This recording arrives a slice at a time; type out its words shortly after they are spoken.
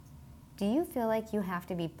Do you feel like you have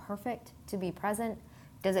to be perfect to be present?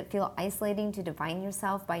 Does it feel isolating to define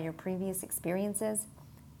yourself by your previous experiences?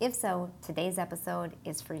 If so, today's episode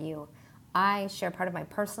is for you. I share part of my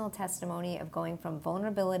personal testimony of going from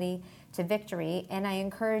vulnerability to victory, and I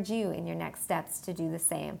encourage you in your next steps to do the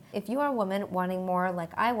same. If you are a woman wanting more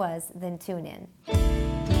like I was, then tune in.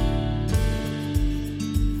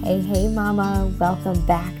 Hey mama, welcome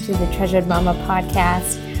back to the Treasured Mama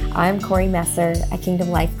podcast. I'm Corey Messer, a Kingdom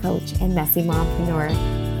Life Coach and messy mompreneur,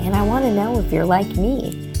 and I want to know if you're like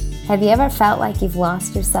me. Have you ever felt like you've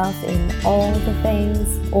lost yourself in all the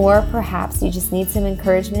things? Or perhaps you just need some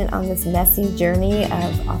encouragement on this messy journey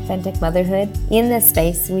of authentic motherhood? In this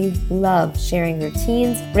space, we love sharing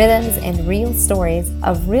routines, rhythms, and real stories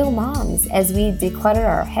of real moms as we declutter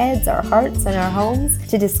our heads, our hearts, and our homes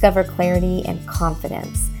to discover clarity and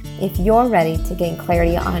confidence. If you're ready to gain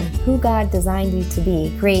clarity on who God designed you to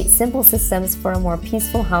be, create simple systems for a more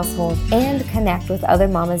peaceful household, and connect with other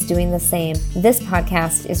mamas doing the same, this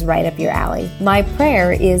podcast is right up your alley. My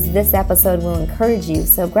prayer is this episode will encourage you,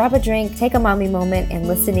 so grab a drink, take a mommy moment, and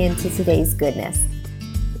listen in to today's goodness.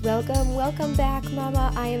 Welcome back,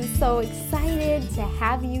 Mama. I am so excited to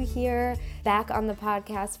have you here back on the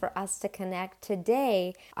podcast for us to connect.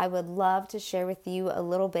 Today, I would love to share with you a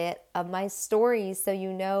little bit of my story so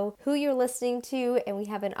you know who you're listening to and we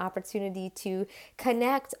have an opportunity to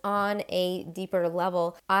connect on a deeper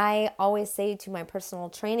level. I always say to my personal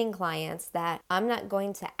training clients that I'm not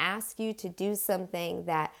going to ask you to do something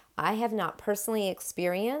that I have not personally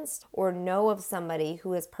experienced or know of somebody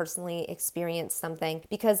who has personally experienced something,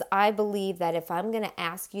 because I believe that if I'm going to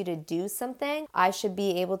ask you to do something, I should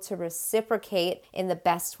be able to reciprocate in the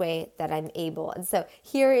best way that I'm able. And so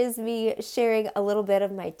here is me sharing a little bit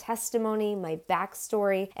of my testimony, my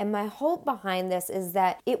backstory, and my hope behind this is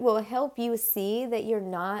that it will help you see that you're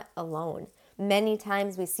not alone. Many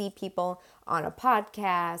times we see people on a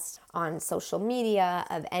podcast, on social media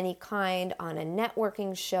of any kind, on a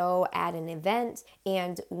networking show, at an event,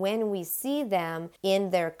 and when we see them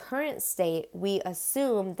in their current state, we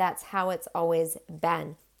assume that's how it's always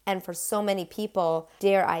been. And for so many people,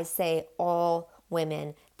 dare I say all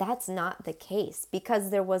women, that's not the case,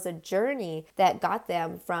 because there was a journey that got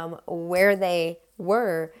them from where they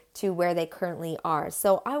were to where they currently are.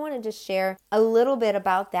 So I wanted to share a little bit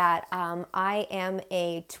about that. I am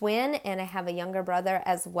a twin and I have a younger brother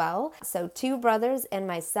as well. So 2 brothers and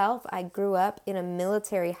myself. I grew up in a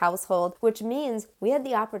military household, which means we had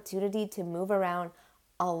the opportunity to move around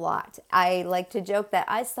a lot. I like to joke that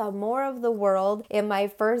I saw more of the world in my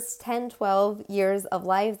first 10, 12 years of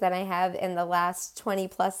life than I have in the last 20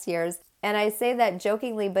 plus years. And I say that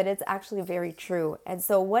jokingly, but it's actually very true. And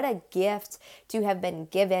so what a gift to have been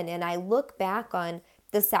given. And I look back on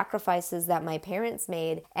the sacrifices that my parents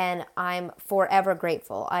made, and I'm forever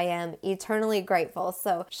grateful. I am eternally grateful.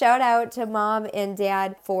 So shout out to Mom and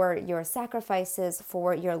Dad for your sacrifices,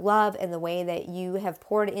 for your love, and the way that you have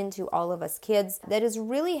poured into all of us kids. That has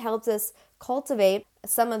really helped us cultivate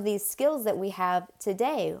some of these skills that we have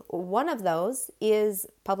today. One of those is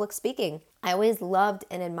public speaking. I always loved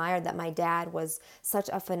and admired that my dad was such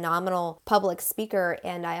a phenomenal public speaker,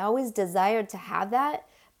 and I always desired to have that,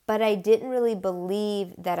 but I didn't really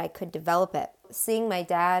believe that I could develop it. Seeing my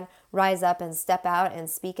dad rise up and step out and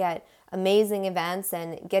speak at amazing events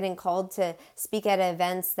and getting called to speak at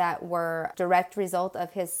events that were a direct result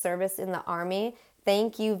of his service in the Army.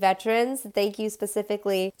 Thank you, veterans. Thank you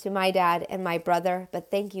specifically to my dad and my brother,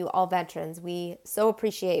 but thank you, all veterans. We so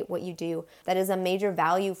appreciate what you do. That is a major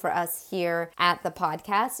value for us here at the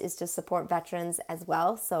podcast, is to support veterans as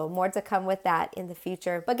well. So more to come with that in the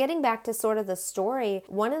future. But getting back to sort of the story,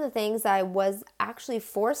 one of the things I was actually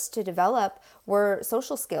forced to develop were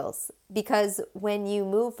social skills, because when you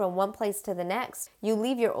move from one place to the next, you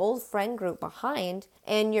leave your old friend group behind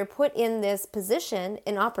and you're put in this position,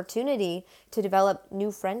 an opportunity to develop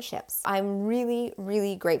new friendships. I'm really,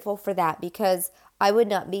 really grateful for that, because I would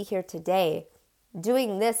not be here today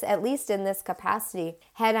doing this, at least in this capacity,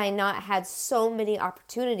 had I not had so many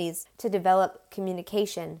opportunities to develop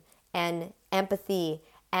communication and empathy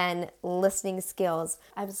and listening skills.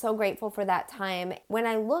 I'm so grateful for that time. When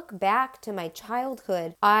I look back to my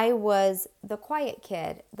childhood, I was the quiet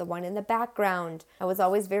kid, the one in the background. I was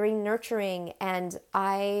always very nurturing, and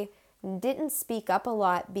I didn't speak up a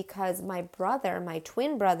lot because my brother, my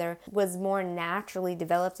twin brother, was more naturally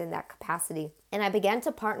developed in that capacity. And I began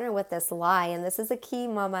to partner with this lie, and this is a key,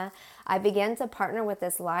 Mama. I began to partner with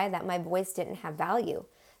this lie that my voice didn't have value,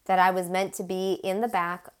 that I was meant to be in the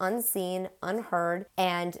back, unseen, unheard,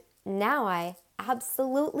 and now I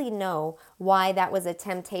absolutely know why that was a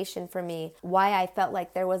temptation for me, why I felt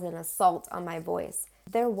like there was an assault on my voice.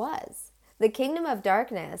 There was. The kingdom of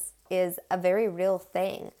darkness is a very real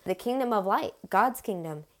thing. The kingdom of light, God's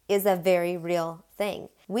kingdom, is a very real thing.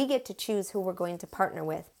 We get to choose who we're going to partner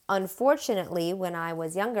with. Unfortunately, when I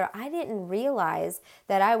was younger, I didn't realize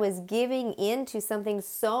that I was giving into something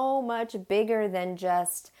so much bigger than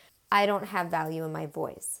just, I don't have value in my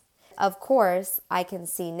voice. Of course, I can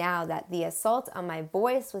see now that the assault on my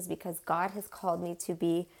voice was because God has called me to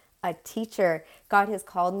be a teacher. God has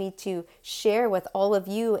called me to share with all of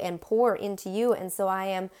you and pour into you. And so I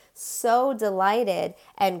am so delighted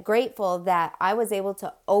and grateful that I was able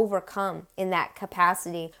to overcome in that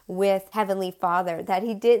capacity with Heavenly Father, that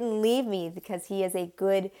He didn't leave me because He is a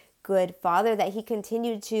good Father, that He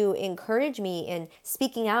continued to encourage me in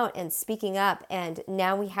speaking out and speaking up. And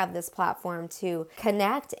now we have this platform to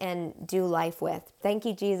connect and do life with. Thank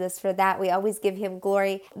you, Jesus, for that. We always give Him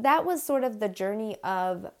glory. That was sort of the journey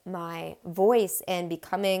of my voice and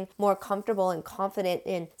becoming more comfortable and confident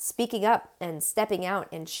in speaking up and stepping out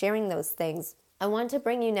and sharing those things. I want to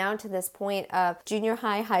bring you now to this point of junior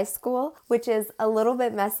high school, which is a little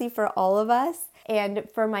bit messy for all of us. And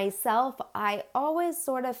for myself, I always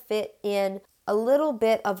sort of fit in a little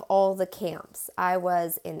bit of all the camps. I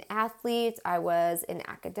was an athlete, I was an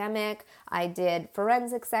academic, I did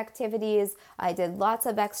forensics activities, I did lots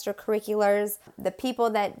of extracurriculars. The people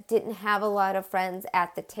that didn't have a lot of friends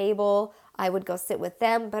at the table, I would go sit with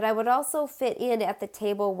them, but I would also fit in at the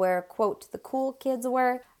table where, quote, the cool kids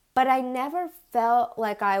were. But I never felt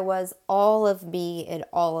like I was all of me in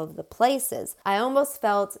all of the places. I almost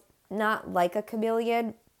felt not like a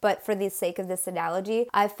chameleon, but for the sake of this analogy,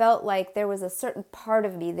 I felt like there was a certain part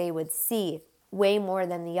of me they would see way more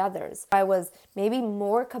than the others. I was maybe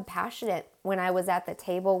more compassionate when I was at the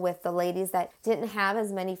table with the ladies that didn't have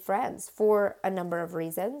as many friends for a number of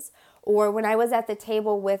reasons. Or when I was at the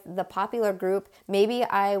table with the popular group, maybe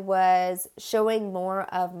I was showing more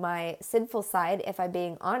of my sinful side, if I'm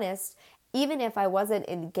being honest. Even if I wasn't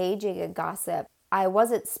engaging in gossip, I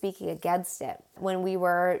wasn't speaking against it. When we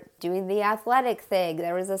were doing the athletic thing,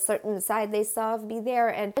 there was a certain side they saw of me there.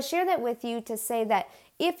 And I share that with you to say that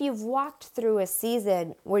if you've walked through a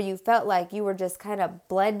season where you felt like you were just kind of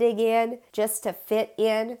blending in just to fit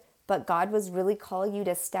in, but God was really calling you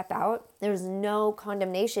to step out, there's no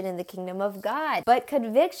condemnation in the kingdom of God, but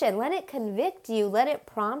conviction. Let it convict you. Let it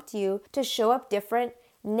prompt you to show up different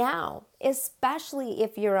now, especially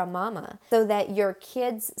if you're a mama, so that your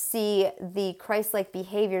kids see the Christ-like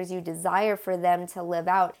behaviors you desire for them to live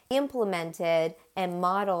out, implemented and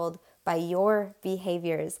modeled by your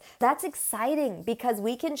behaviors. That's exciting because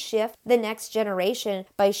we can shift the next generation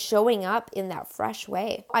by showing up in that fresh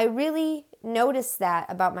way. I really noticed that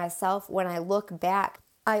about myself when I look back.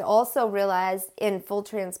 I also realized, in full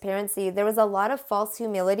transparency, there was a lot of false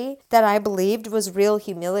humility that I believed was real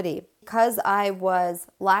humility. Because I was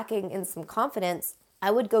lacking in some confidence, I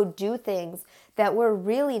would go do things that were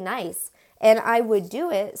really nice, and I would do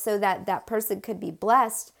it so that that person could be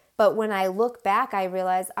blessed. But when I look back, I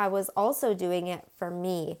realized I was also doing it for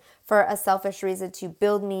me, for a selfish reason to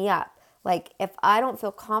build me up. Like, if I don't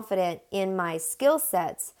feel confident in my skill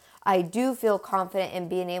sets, I do feel confident in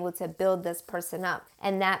being able to build this person up,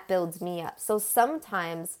 and that builds me up. So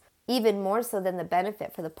sometimes, even more so than the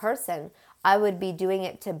benefit for the person, I would be doing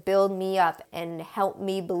it to build me up and help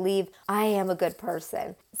me believe I am a good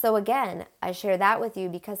person. So again, I share that with you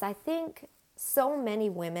because I think so many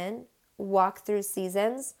women walk through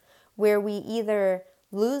seasons where we either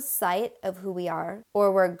lose sight of who we are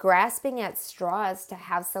or we're grasping at straws to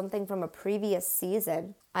have something from a previous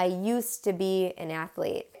season. I used to be an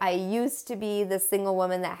athlete. I used to be the single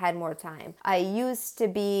woman that had more time. I used to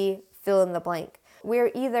be fill in the blank.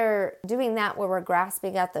 We're either doing that where we're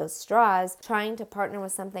grasping at those straws, trying to partner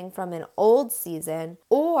with something from an old season,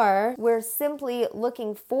 or we're simply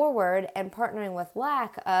looking forward and partnering with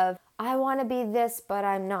lack of, I want to be this, but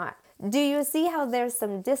I'm not. Do you see how there's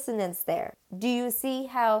some dissonance there? Do you see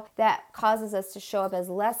how that causes us to show up as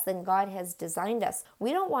less than God has designed us?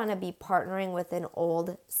 We don't want to be partnering with an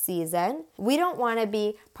old season. We don't want to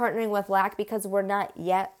be partnering with lack because we're not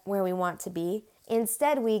yet where we want to be.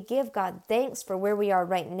 Instead, we give God thanks for where we are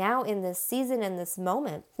right now in this season and this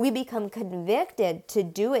moment. We become convicted to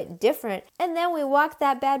do it different, and then we walk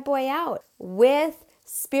that bad boy out with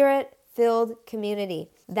Spirit-filled community.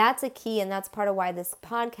 That's a key, and that's part of why this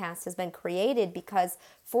podcast has been created, because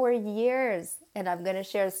for years, and I'm going to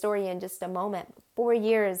share a story in just a moment, for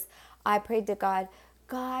years, I prayed to God,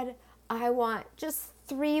 God, I want just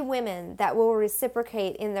 3 women that will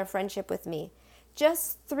reciprocate in their friendship with me.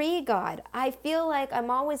 Just 3, God. I feel like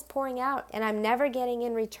I'm always pouring out and I'm never getting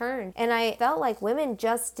in return. And I felt like women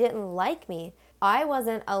just didn't like me I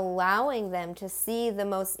wasn't allowing them to see the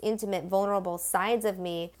most intimate, vulnerable sides of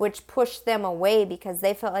me, which pushed them away because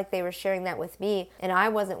they felt like they were sharing that with me and I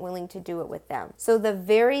wasn't willing to do it with them. So the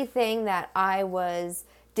very thing that I was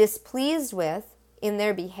displeased with in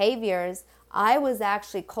their behaviors, I was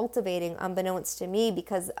actually cultivating unbeknownst to me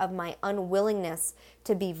because of my unwillingness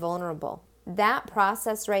to be vulnerable. That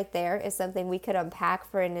process right there is something we could unpack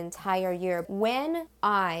for an entire year. When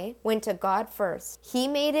I went to God first, He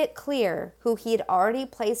made it clear who He'd already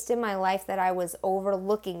placed in my life that I was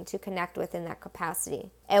overlooking to connect with in that capacity.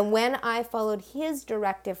 And when I followed His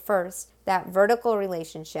directive first, that vertical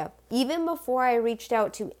relationship, even before I reached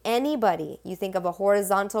out to anybody, you think of a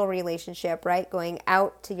horizontal relationship, right? Going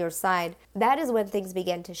out to your side. That is when things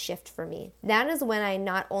began to shift for me. That is when I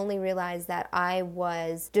not only realized that I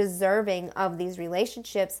was deserving of these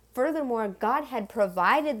relationships, furthermore, God had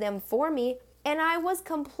provided them for me. And I was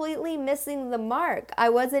completely missing the mark. I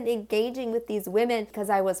wasn't engaging with these women because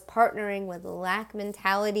I was partnering with lack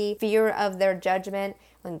mentality, fear of their judgment.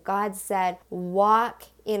 When God said, walk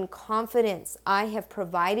in confidence, I have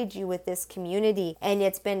provided you with this community, and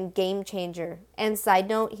it's been game changer. And side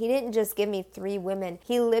note, He didn't just give me 3 women.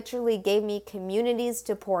 He literally gave me communities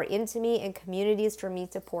to pour into me and communities for me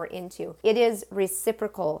to pour into. It is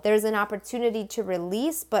reciprocal. There's an opportunity to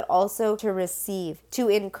release, but also to receive, to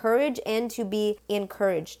encourage and to be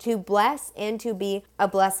encouraged, to bless and to be a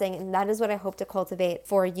blessing. And that is what I hope to cultivate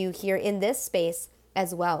for you here in this space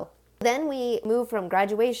as well. Then we move from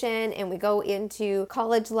graduation and we go into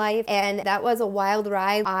college life, and that was a wild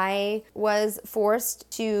ride. I was forced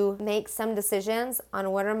to make some decisions on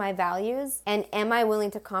what are my values and am I willing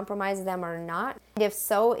to compromise them or not? And if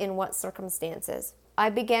so, in what circumstances? I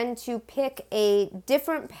began to pick a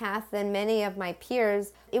different path than many of my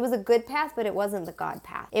peers. It was a good path, but it wasn't the God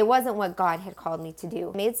path. It wasn't what God had called me to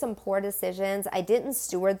do. I made some poor decisions. I didn't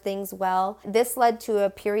steward things well. This led to a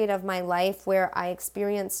period of my life where I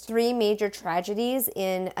experienced 3 major tragedies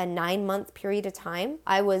in a 9-month period of time.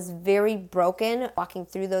 I was very broken walking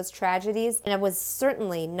through those tragedies, and I was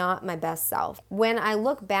certainly not my best self. When I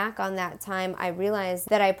look back on that time, I realized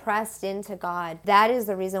that I pressed into God. That is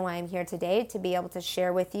the reason why I'm here today, to be able to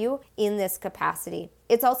share with you in this capacity.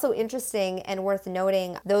 It's also interesting and worth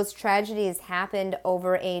noting, those tragedies happened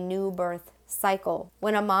over a new birth cycle.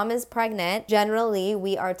 When a mom is pregnant, generally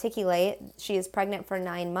we articulate she is pregnant for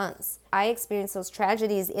 9 months. I experienced those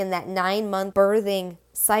tragedies in that 9-month birthing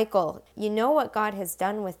cycle. You know what God has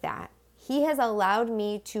done with that? He has allowed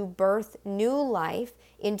me to birth new life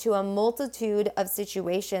into a multitude of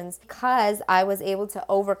situations because I was able to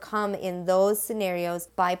overcome in those scenarios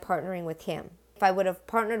by partnering with Him. If I would have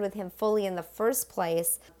partnered with Him fully in the first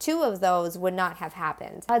place, 2 of those would not have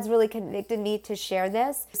happened. God's really convicted me to share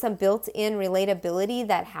this. Some built-in relatability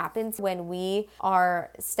that happens when we are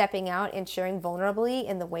stepping out and sharing vulnerably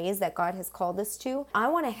in the ways that God has called us to. I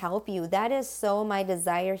want to help you. That is so my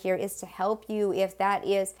desire here, is to help you. If that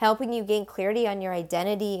is helping you gain clarity on your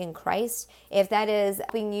identity in Christ, if that is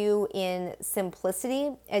helping you in simplicity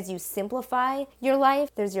as you simplify your life,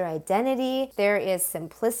 there's your identity, there is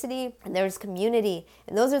simplicity, and there's community.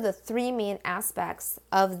 And those are the 3 main aspects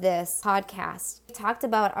of this podcast. We talked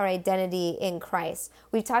about our identity in Christ.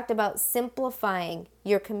 We talked about simplifying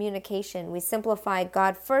your communication. We simplified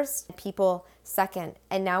God first, people second.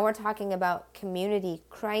 And now we're talking about community,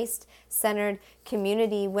 Christ-centered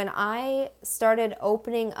community. When I started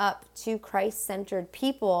opening up to Christ-centered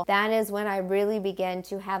people, that is when I really began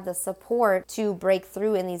to have the support to break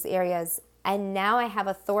through in these areas. And now I have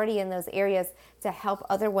authority in those areas to help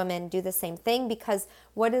other women do the same thing, because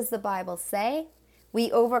what does the Bible say?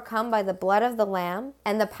 We overcome by the blood of the Lamb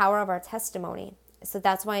and the power of our testimony. So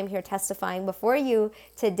that's why I'm here testifying before you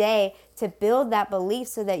today, to build that belief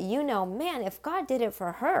so that you know, man, if God did it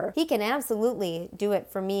for her, He can absolutely do it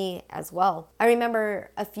for me as well. I remember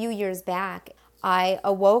a few years back, I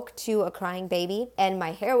awoke to a crying baby and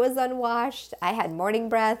my hair was unwashed. I had morning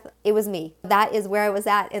breath. It was me. That is where I was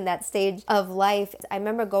at in that stage of life. I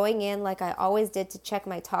remember going in like I always did to check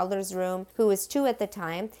my toddler's room, who was 2 at the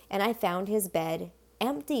time, and I found his bed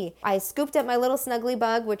empty. I scooped up my little snuggly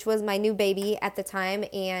bug, which was my new baby at the time,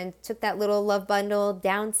 and took that little love bundle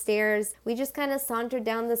downstairs. We just kind of sauntered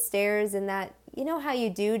down the stairs, and that, you know how you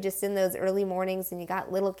do just in those early mornings and you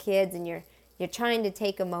got little kids and you're trying to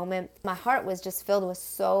take a moment. My heart was just filled with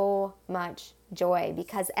so much joy,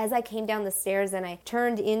 because as I came down the stairs and I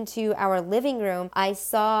turned into our living room, I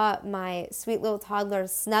saw my sweet little toddler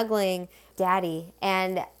snuggling Daddy,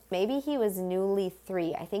 and Maybe he was newly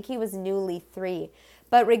 3. I think he was newly 3.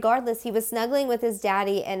 But regardless, he was snuggling with his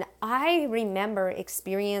daddy, and I remember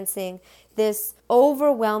experiencing this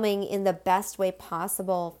overwhelming, in the best way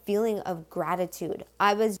possible, feeling of gratitude.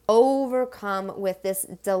 I was overcome with this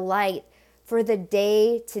delight for the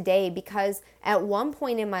day to day, because at one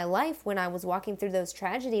point in my life when I was walking through those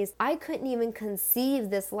tragedies, I couldn't even conceive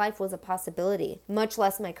this life was a possibility, much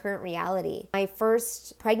less my current reality. My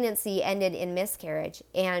first pregnancy ended in miscarriage,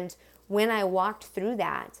 and when I walked through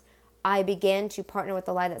that, I began to partner with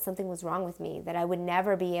the lie that something was wrong with me, that I would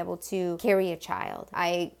never be able to carry a child.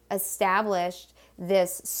 I established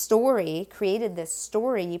this story, created this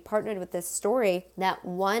story, partnered with this story, that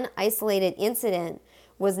one isolated incident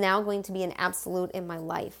was now going to be an absolute in my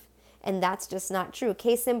life. And that's just not true.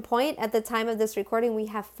 Case in point, at the time of this recording, we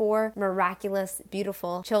have 4 miraculous,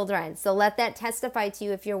 beautiful children. So let that testify to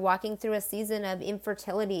you if you're walking through a season of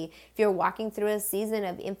infertility, if you're walking through a season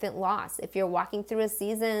of infant loss, if you're walking through a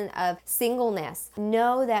season of singleness.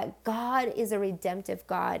 Know that God is a redemptive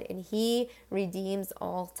God, and He redeems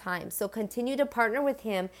all time. So continue to partner with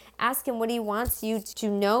Him. Ask Him what He wants you to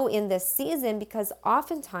know in this season, because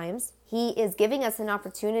oftentimes He is giving us an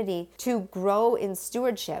opportunity to grow in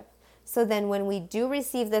stewardship. So then when we do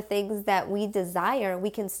receive the things that we desire, we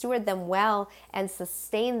can steward them well and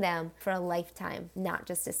sustain them for a lifetime, not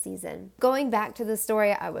just a season. Going back to the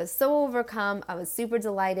story, I was so overcome. I was super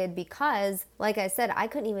delighted because, like I said, I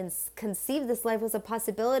couldn't even conceive this life was a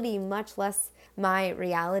possibility, much less my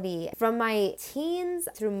reality. From my teens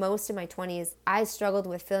through most of my 20s, I struggled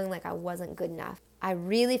with feeling like I wasn't good enough. I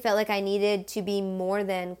really felt like I needed to be more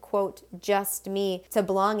than, quote, just me to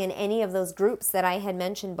belong in any of those groups that I had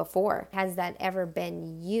mentioned before. Has that ever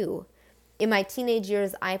been you? In my teenage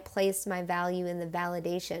years, I placed my value in the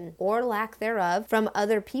validation, or lack thereof, from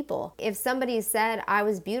other people. If somebody said I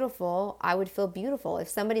was beautiful, I would feel beautiful. If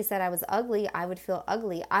somebody said I was ugly, I would feel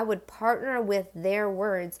ugly. I would partner with their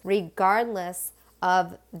words regardless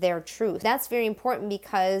of their truth. That's very important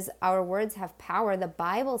because our words have power. The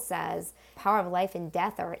Bible says power of life and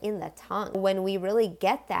death are in the tongue. When we really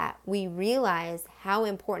get that, we realize how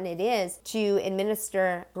important it is to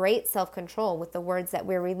administer great self-control with the words that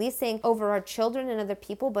we're releasing over our children and other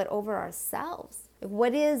people, but over ourselves.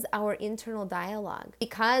 What is our internal dialogue?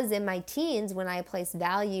 Because in my teens, when I placed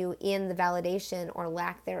value in the validation or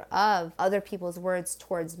lack thereof, other people's words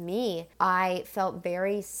towards me, I felt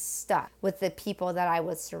very stuck with the people that I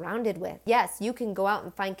was surrounded with. Yes, you can go out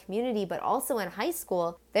and find community, but also in high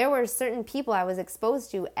school, there were certain people I was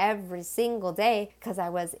exposed to every single day because I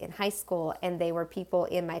was in high school and they were people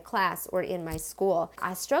in my class or in my school.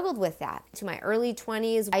 I struggled with that. To my early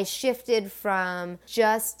 20s, I shifted from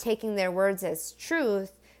just taking their words as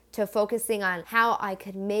truth to focusing on how I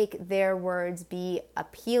could make their words be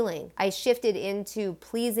appealing. I shifted into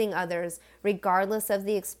pleasing others regardless of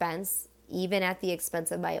the expense, even at the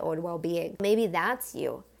expense of my own well-being. Maybe that's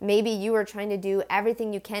you. Maybe you are trying to do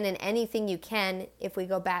everything you can and anything you can, if we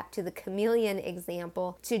go back to the chameleon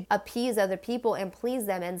example, to appease other people and please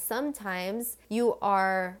them. And sometimes you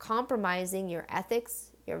are compromising your ethics,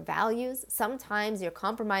 your values. Sometimes you're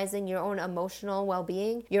compromising your own emotional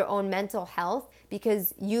well-being, your own mental health,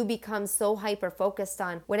 because you become so hyper-focused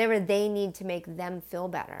on whatever they need to make them feel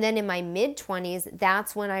better. And then in my mid-20s,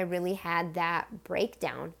 that's when I really had that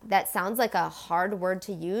breakdown. That sounds like a hard word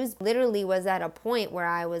to use. Literally was at a point where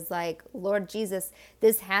I was like, Lord Jesus,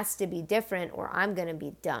 this has to be different or I'm going to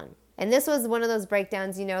be done. And this was one of those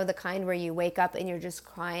breakdowns, you know, the kind where you wake up and you're just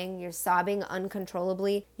crying, you're sobbing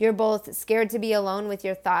uncontrollably. You're both scared to be alone with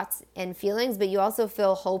your thoughts and feelings, but you also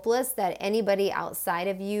feel hopeless that anybody outside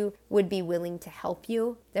of you would be willing to help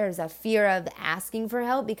you. There's a fear of asking for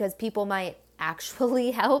help because people might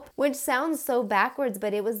actually help, which sounds so backwards,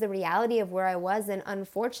 but it was the reality of where I was. And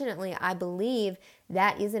unfortunately, I believe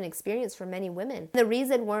that is an experience for many women. The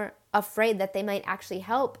reason we're afraid that they might actually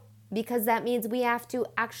help, because that means we have to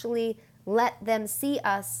actually let them see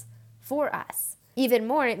us for us. Even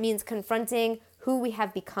more, it means confronting who we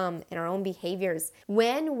have become in our own behaviors.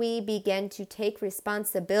 When we begin to take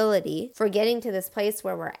responsibility for getting to this place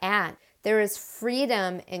where we're at, there is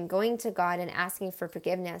freedom in going to God and asking for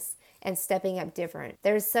forgiveness and stepping up different.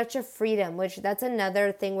 There's such a freedom, which that's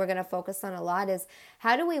another thing we're going to focus on a lot, is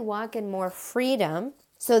how do we walk in more freedom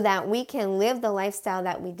so that we can live the lifestyle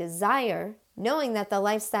that we desire, knowing that the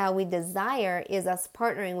lifestyle we desire is us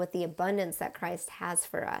partnering with the abundance that Christ has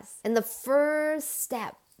for us. And the first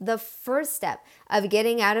step of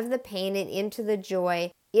getting out of the pain and into the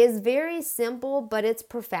joy is very simple, but it's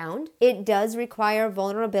profound. It does require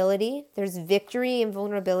vulnerability. There's victory in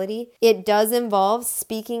vulnerability. It does involve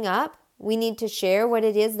speaking up. We need to share what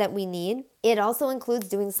it is that we need. It also includes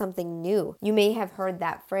doing something new. You may have heard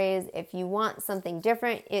that phrase, if you want something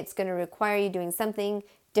different, it's going to require you doing something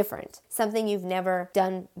different, something you've never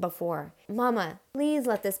done before. Mama, please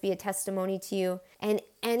let this be a testimony to you and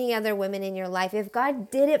any other women in your life. If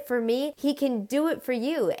God did it for me, He can do it for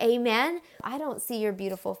you. Amen? I don't see your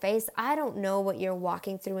beautiful face. I don't know what you're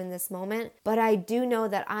walking through in this moment, but I do know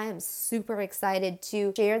that I am super excited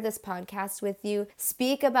to share this podcast with you,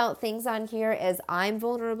 speak about things on here as I'm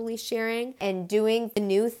vulnerably sharing and doing a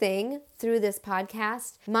new thing through this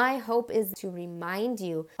podcast. My hope is to remind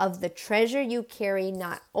you of the treasure you carry,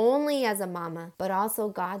 not only as a mama, but also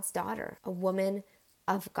God's daughter, a woman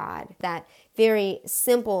of God. That very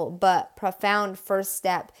simple but profound first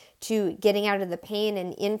step to getting out of the pain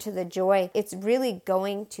and into the joy, it's really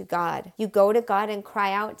going to God. You go to God and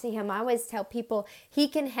cry out to Him. I always tell people He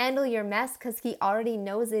can handle your mess because He already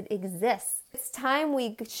knows it exists. It's time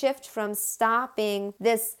we shift from stopping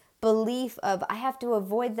this belief of I have to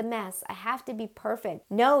avoid the mess, I have to be perfect.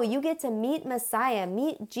 No, you get to meet Messiah,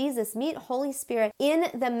 meet Jesus, meet Holy Spirit in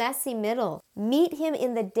the messy middle. Meet Him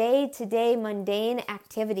in the day-to-day mundane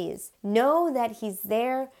activities. Know that He's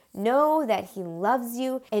there, know that He loves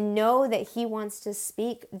you, and know that He wants to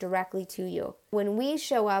speak directly to you. When we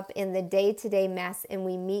show up in the day-to-day mess and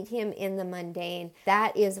we meet Him in the mundane,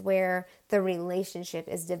 that is where the relationship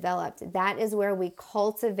is developed. That is where we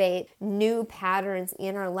cultivate new patterns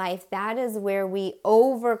in our life. That is where we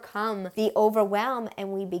overcome the overwhelm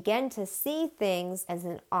and we begin to see things as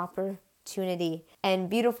an opportunity.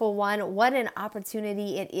 And beautiful one, what an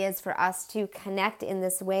opportunity it is for us to connect in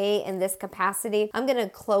this way, in this capacity. I'm going to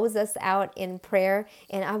close us out in prayer,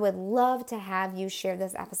 and I would love to have you share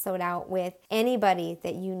this episode out with anybody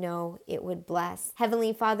that you know it would bless.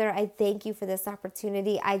 Heavenly Father, I thank you for this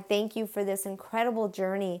opportunity. I thank you for this incredible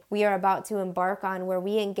journey we are about to embark on, where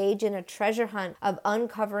we engage in a treasure hunt of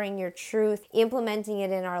uncovering your truth, implementing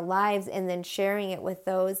it in our lives, and then sharing it with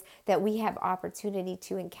those that we have opportunity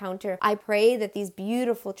to encounter. I pray that these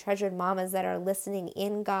beautiful treasured mamas that are listening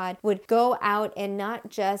in, God, would go out and not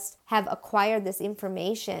just have acquired this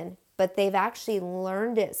information, but they've actually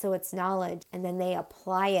learned it so it's knowledge, and then they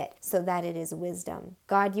apply it so that it is wisdom.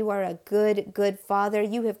 God, you are a good, good Father.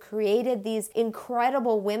 You have created these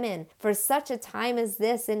incredible women for such a time as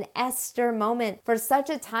this, an Esther moment, for such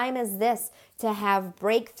a time as this, to have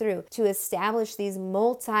breakthrough, to establish these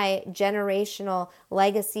multi-generational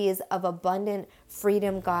legacies of abundant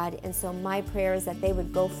freedom, God. And so my prayer is that they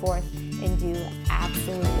would go forth and do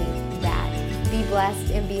absolutely that. Be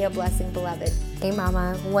blessed and be a blessing, beloved. Hey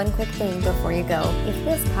mama, one quick thing before you go. If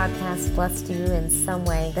this podcast blessed you in some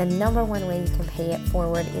way, the number one way you can pay it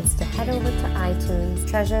forward is to head over to iTunes,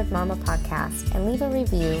 Treasured Mama Podcast, and leave a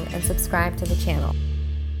review and subscribe to the channel.